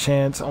 100%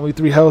 chance. Only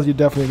 3 health. You're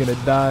definitely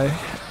gonna die,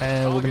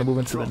 and we're gonna move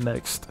into the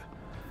next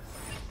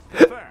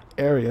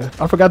area.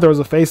 I forgot there was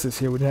a faces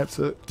here. We didn't have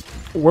to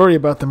worry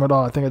about them at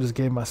all. I think I just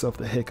gave myself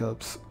the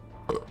hiccups.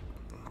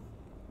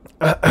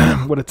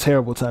 What a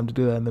terrible time to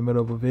do that in the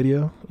middle of a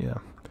video. Yeah.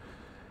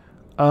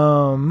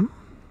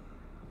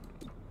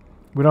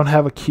 We don't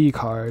have a key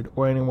card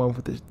or anyone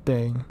with this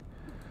thing.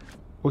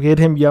 We'll get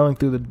him yelling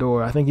through the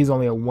door. I think he's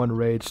only at 1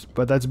 rage,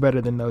 but that's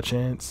better than no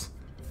chance.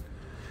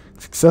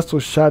 Successful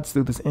shots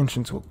through this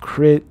entrance will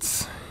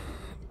crit.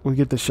 We'll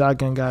get the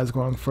shotgun guys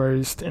going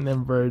first, and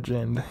then Verge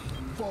and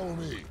Follow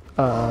me.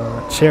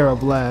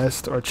 Cherub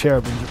last, or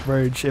Cherub and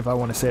Verge if I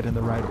want to say it in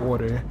the right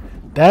order.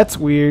 That's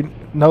weird.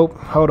 Nope.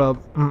 Hold up.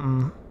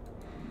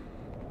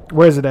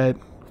 Where is it at?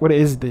 What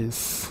is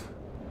this?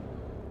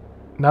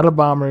 Not a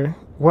bomber.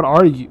 What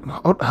are you?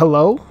 Oh,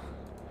 hello?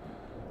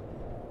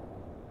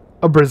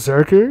 A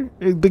berserker?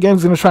 The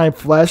game's gonna try and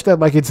flash that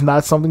like it's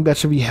not something that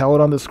should be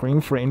held on the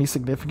screen for any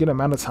significant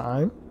amount of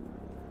time?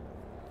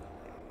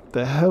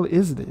 The hell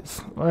is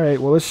this? Alright,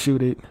 well, let's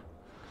shoot it.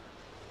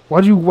 Why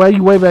are you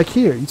way back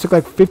here? You took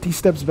like 50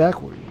 steps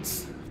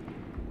backwards.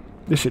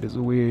 This shit is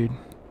weird.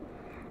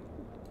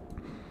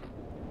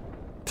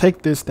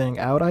 Take this thing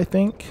out, I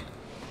think.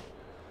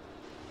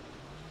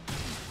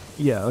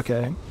 Yeah,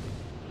 okay.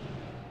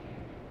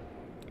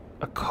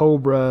 A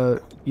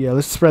Cobra. Yeah,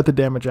 let's spread the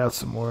damage out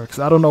some more, because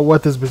I don't know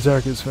what this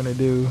Berserker is going to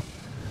do.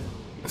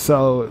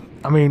 So,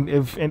 I mean,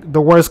 if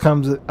the worst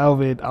comes out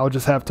of it, I'll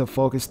just have to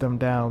focus them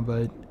down,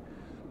 but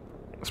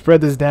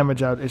spread this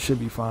damage out, it should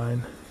be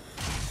fine.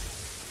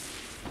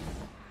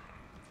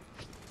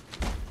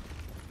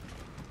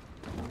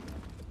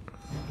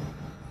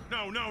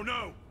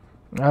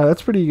 No.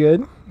 That's pretty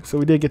good. So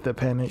we did get the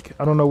panic.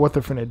 I don't know what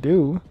they're finna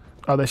do.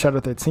 Oh, they shot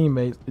at their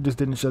teammate. It just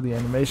didn't show the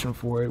animation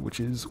for it, which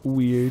is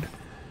weird.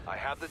 I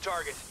have the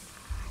target.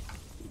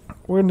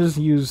 We're gonna just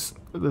use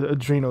the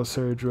Adrenal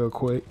Surge real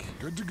quick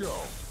Good to go.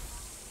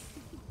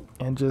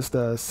 and just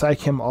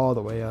psych him all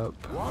the way up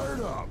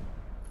Wired up.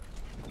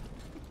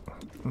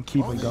 and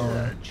keep On it the going.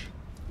 edge.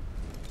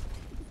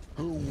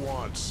 Who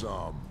wants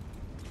some?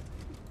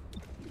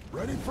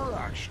 Ready for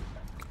action.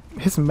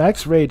 His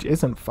max rage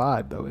isn't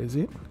 5 though, is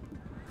it?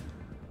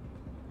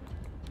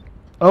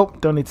 Oh,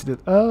 don't need to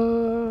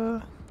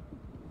do.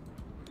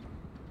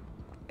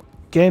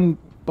 Gain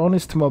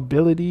bonus to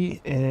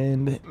mobility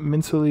and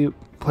mentally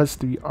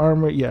 +3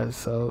 armor. Yeah,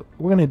 so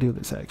we're gonna do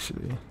this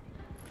actually.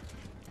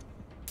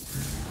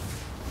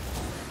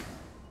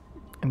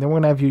 And then we're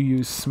gonna have you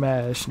use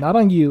smash, not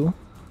on you.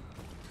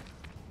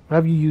 We'll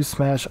have you use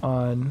smash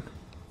on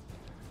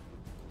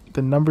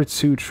the number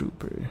 2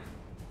 trooper.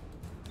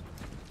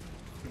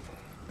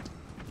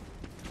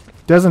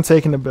 Doesn't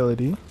take an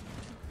ability.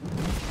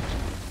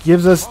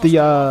 Gives us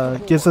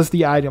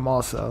the item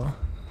also.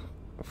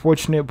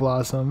 Fortunate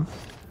Blossom.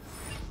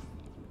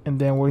 And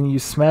then we're gonna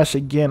use smash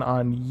again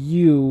on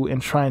you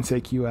and try and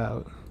take you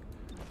out.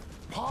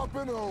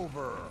 Popping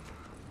over.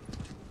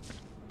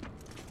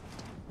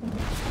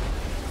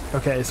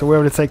 Okay, so we're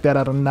able to take that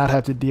out and not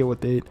have to deal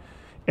with it.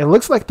 It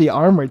looks like the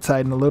Armored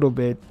Titan a little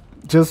bit.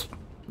 Just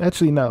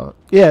actually no.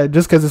 Yeah,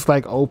 just because it's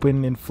like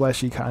open and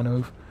fleshy kind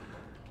of.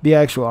 The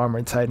actual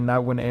Armored Titan,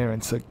 not when Aaron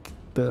took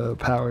the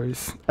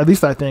powers. At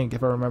least I think,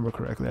 if I remember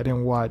correctly. I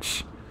didn't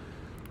watch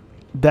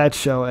that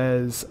show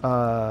as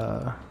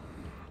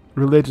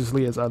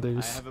religiously as I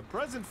others. have a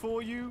present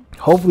for you.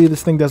 Hopefully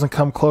this thing doesn't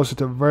come closer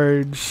to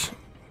Verge.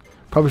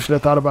 Probably should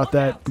have thought about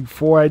that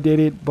before I did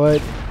it,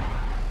 but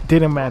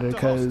didn't matter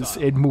because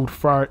it moved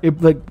far.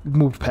 It like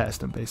moved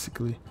past him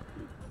basically.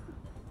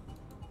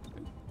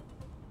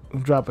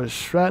 Drop a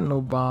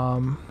shrapnel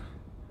bomb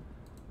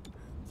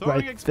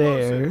right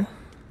there.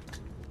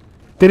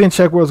 Didn't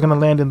check where it was gonna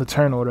land in the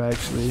turn order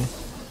actually.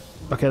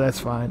 Okay, that's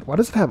fine. Why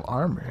does it have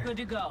armor? Good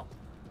to go.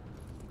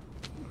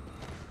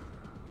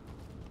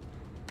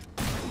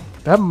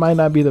 That might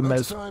not be the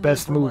Next time,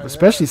 best aim for move, my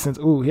especially head. since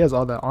he has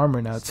all that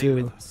armor now Stay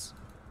with too. us.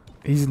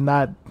 He's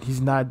not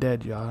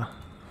dead, y'all.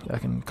 I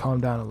can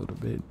calm down a little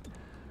bit.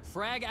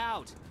 Frag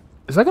out.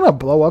 Is that gonna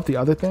blow up the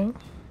other thing?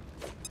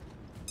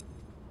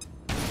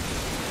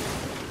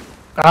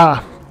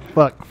 Ah,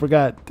 fuck,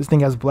 forgot. This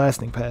thing has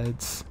blasting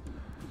pads.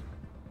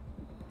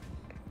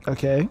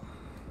 Okay.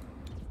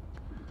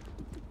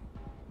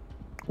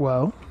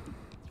 Well,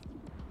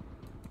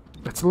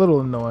 that's a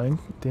little annoying.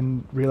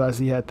 Didn't realize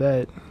he had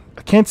that.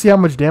 I can't see how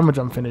much damage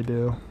I'm finna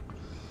do.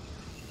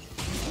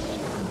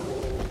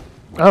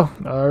 Oh,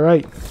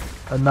 alright.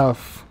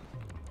 Enough.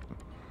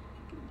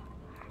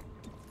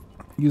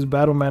 Use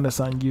battle madness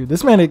on you.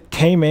 This man, it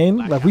came in,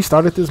 like we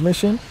started this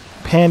mission,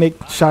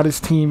 panicked, shot his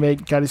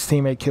teammate, got his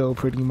teammate killed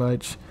pretty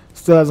much.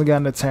 Still hasn't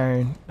gotten a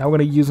turn. Now we're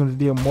gonna use him to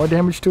deal more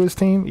damage to his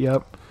team.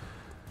 Yep.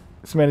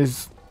 This man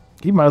is,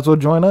 he might as well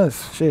join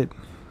us. Shit.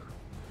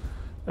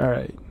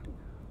 Alright.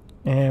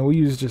 And we'll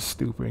use just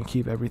stupor and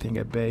keep everything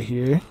at bay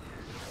here.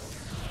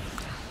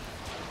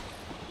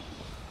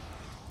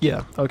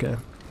 Yeah, okay.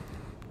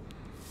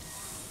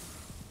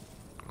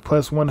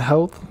 +1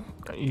 health.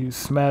 You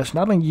smash,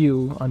 not on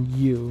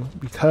you,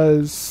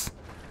 because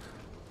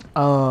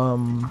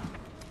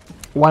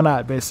why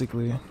not,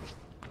 basically.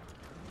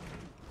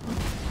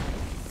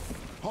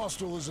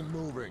 Hostile isn't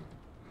moving.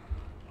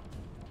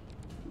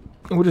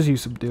 We'll just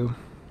use subdue.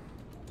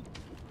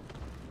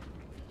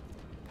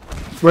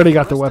 We already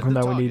got the weapon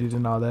that we needed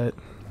and all that.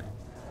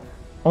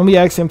 Only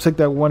Axiom took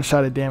that one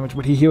shot of damage,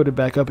 but he healed it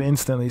back up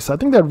instantly. So I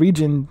think that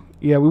region,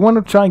 yeah, we want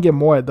to try and get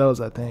more of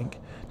those, I think.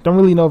 Don't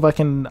really know if I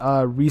can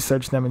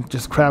research them and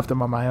just craft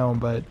them on my own,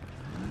 but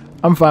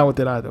I'm fine with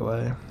it either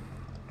way.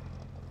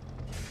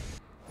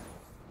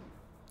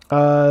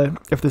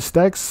 If the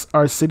stacks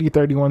are City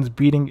 31's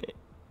beating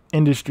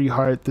industry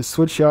heart, the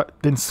switchyard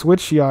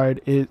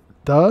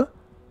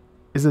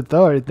is it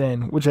or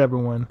then? Whichever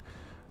one.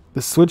 The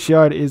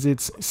switchyard is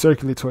its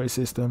circulatory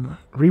system.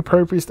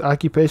 Repurposed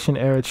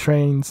occupation-era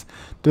trains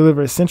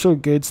deliver essential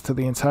goods to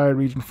the entire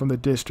region from the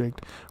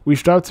district. We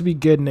strive to be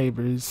good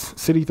neighbors.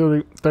 City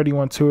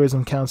 31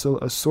 Tourism Council,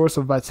 a source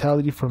of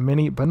vitality for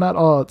many, but not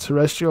all,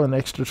 terrestrial and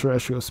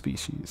extraterrestrial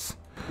species.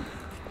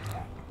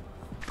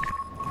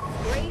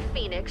 Gray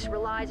Phoenix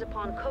relies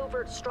upon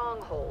covert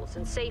strongholds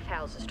and safe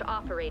houses to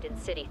operate in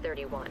City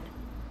 31.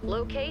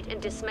 Locate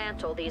and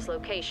dismantle these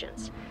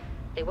locations.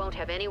 They won't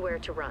have anywhere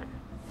to run.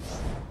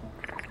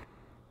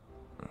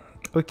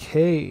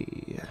 Okay.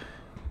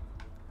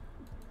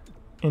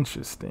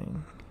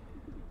 Interesting.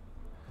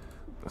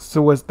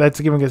 So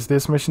that's giving us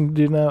this mission to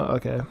do now?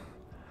 Okay.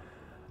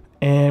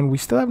 And we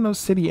still have no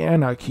city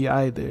anarchy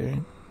either.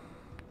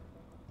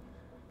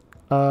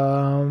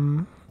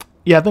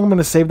 Yeah, I think I'm going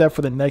to save that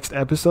for the next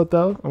episode,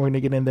 though. And we're going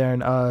to get in there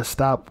and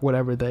stop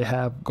whatever they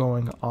have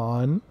going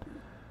on.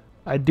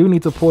 I do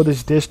need to pull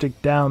this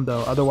district down,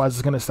 though. Otherwise,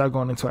 it's going to start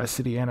going into our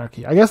city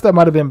anarchy. I guess that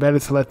might have been better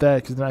to let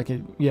that, because then I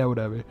can... Yeah,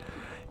 whatever.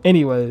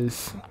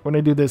 Anyways, we're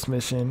going to do this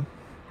mission.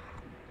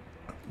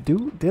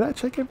 Did I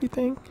check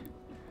everything?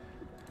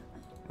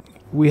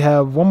 We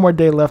have one more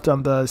day left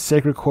on the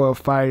Sacred Coil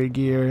Fire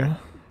Gear.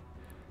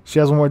 She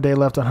has one more day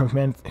left on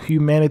her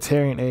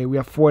humanitarian aid. We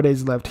have 4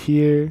 days left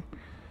here.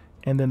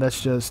 And then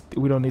that's just...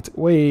 We don't need to...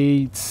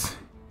 Wait...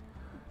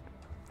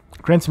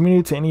 Grants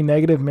immunity to any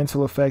negative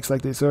mental effects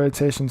like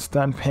disorientation,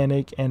 stun,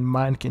 panic, and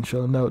mind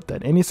control. Note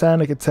that any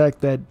psionic attack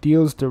that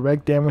deals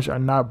direct damage are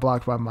not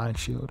blocked by mind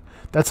shield.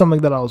 That's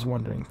something that I was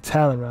wondering.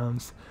 Talent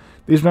rounds.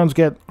 These rounds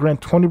grant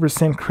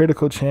 20%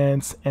 critical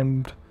chance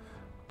and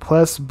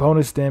plus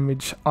bonus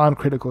damage on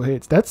critical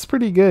hits. That's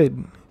pretty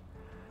good.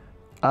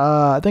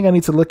 I think I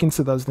need to look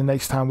into those the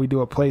next time we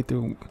do a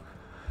playthrough.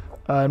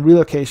 And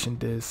relocation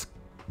disc.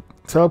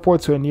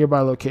 Teleport to a nearby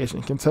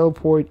location. Can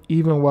teleport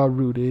even while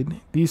rooted.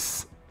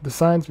 The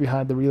science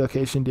behind the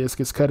relocation disc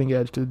is cutting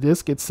edge. The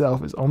disc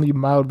itself is only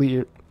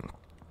mildly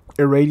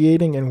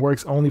irradiating and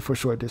works only for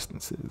short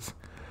distances.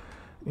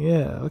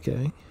 Yeah,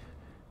 okay.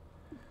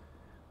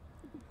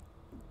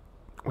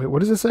 Wait, what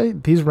does it say?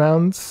 These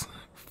rounds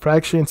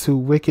fracture into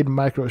wicked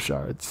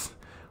microshards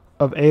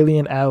of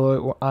alien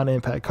alloy on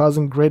impact,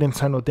 causing great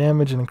internal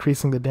damage and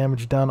increasing the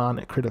damage done on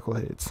critical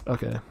hits.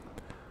 Okay.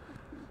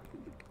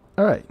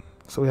 Alright.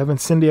 So we have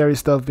incendiary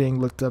stuff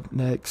being looked up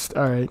next.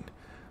 Alright.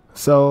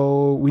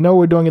 So we know what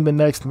we're doing in the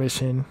next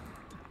mission,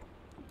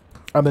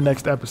 on the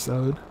next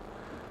episode.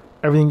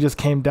 Everything just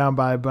came down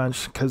by a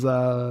bunch because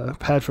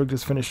Patrick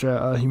just finished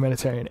her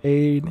humanitarian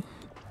aid.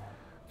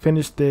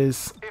 Finished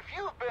this. If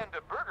you've been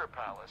to Burger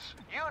Palace,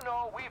 you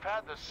know we've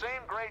had the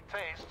same great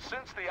taste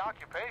since the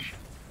occupation.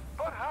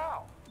 But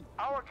how?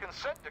 Our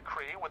consent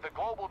decree with the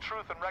Global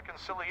Truth and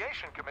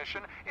Reconciliation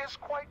Commission is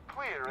quite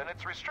clear in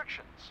its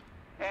restrictions.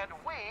 And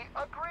we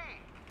agree.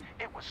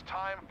 It was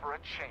time for a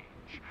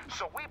change,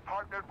 so we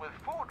partnered with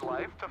Food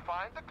Life to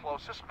find the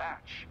closest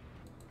match.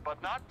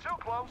 But not too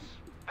close.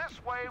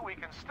 This way we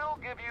can still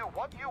give you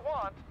what you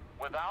want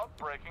without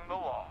breaking the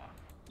law.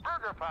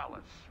 Burger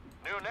Palace.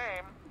 New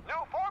name,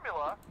 new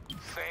formula,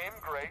 same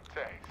great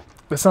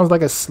taste. That sounds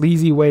like a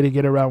sleazy way to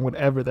get around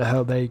whatever the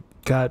hell they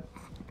got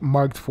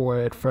marked for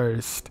at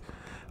first.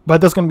 But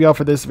that's gonna be all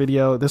for this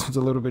video. This one's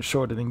a little bit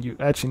shorter than you.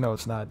 Actually, no,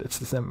 it's not. It's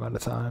the same amount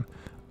of time.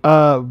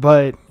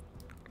 But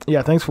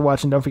yeah, thanks for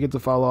watching. Don't forget to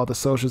follow all the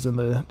socials in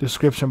the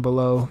description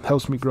below.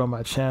 Helps me grow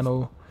my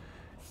channel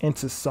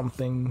into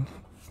something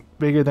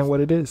bigger than what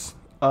it is.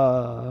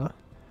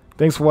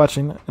 Thanks for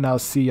watching, and I'll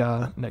see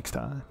y'all next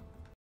time.